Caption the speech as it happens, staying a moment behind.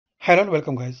Hello and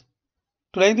welcome guys.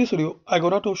 Today in this video I'm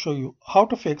gonna to show you how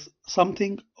to fix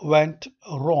something went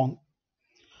wrong.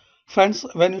 Friends,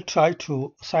 when you try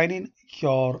to sign in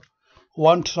your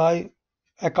OneDrive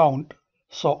account,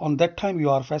 so on that time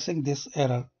you are facing this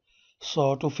error.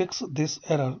 So to fix this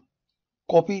error,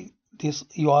 copy this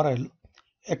URL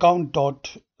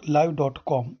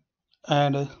account.live.com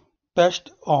and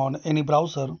paste on any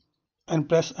browser and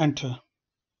press enter.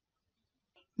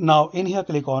 Now in here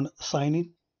click on sign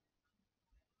in.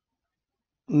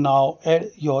 Now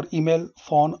add your email,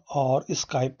 phone or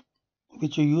Skype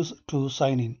which you use to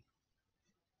sign in.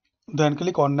 Then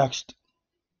click on next.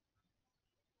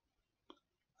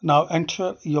 Now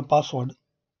enter your password.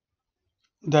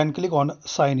 Then click on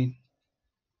sign in.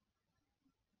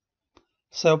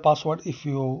 Save password if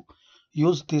you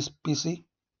use this PC.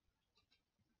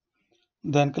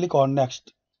 Then click on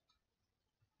next.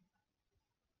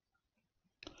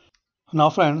 Now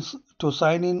friends, to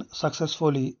sign in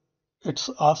successfully,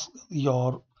 it's ask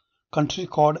your country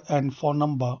code and phone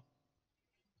number.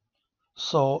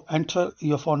 So enter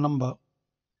your phone number.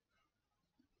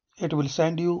 It will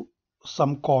send you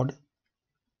some code.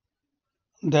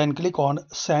 Then click on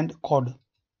send code.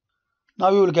 Now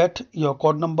you will get your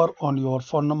code number on your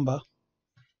phone number.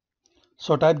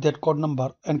 So type that code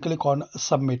number and click on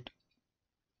submit.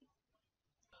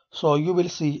 So you will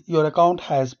see your account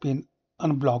has been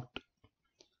unblocked.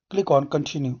 Click on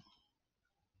continue.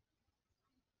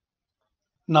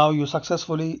 Now you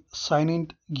successfully sign in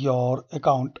your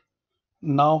account.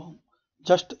 Now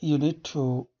just you need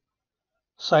to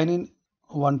sign in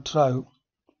OneDrive.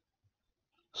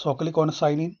 So click on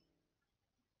sign in.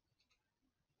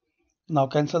 Now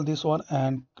cancel this one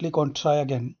and click on try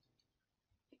again.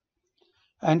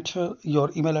 Enter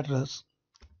your email address.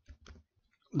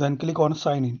 Then click on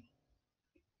sign in.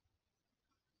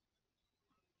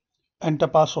 Enter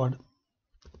password.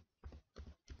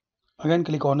 Again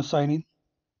click on sign in.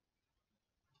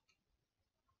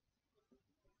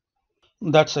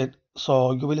 That's it.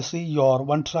 So you will see your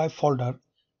OneDrive folder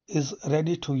is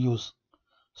ready to use.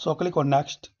 So click on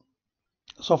next.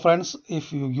 So friends,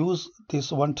 if you use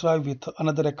this OneDrive with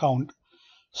another account,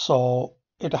 so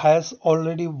it has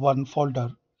already one folder.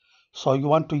 So you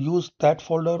want to use that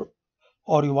folder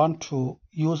or you want to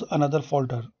use another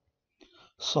folder.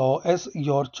 So as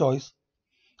your choice,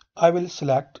 I will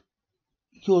select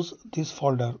use this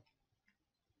folder.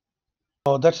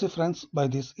 So that's it friends. By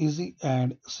this easy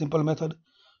and simple method,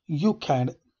 you can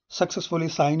successfully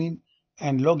sign in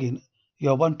and log in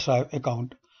your OneDrive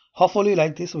account. Hopefully you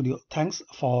like this video. Thanks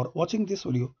for watching this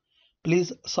video.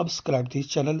 Please subscribe this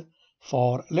channel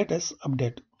for latest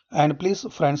update. And please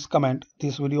friends comment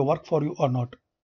this video work for you or not.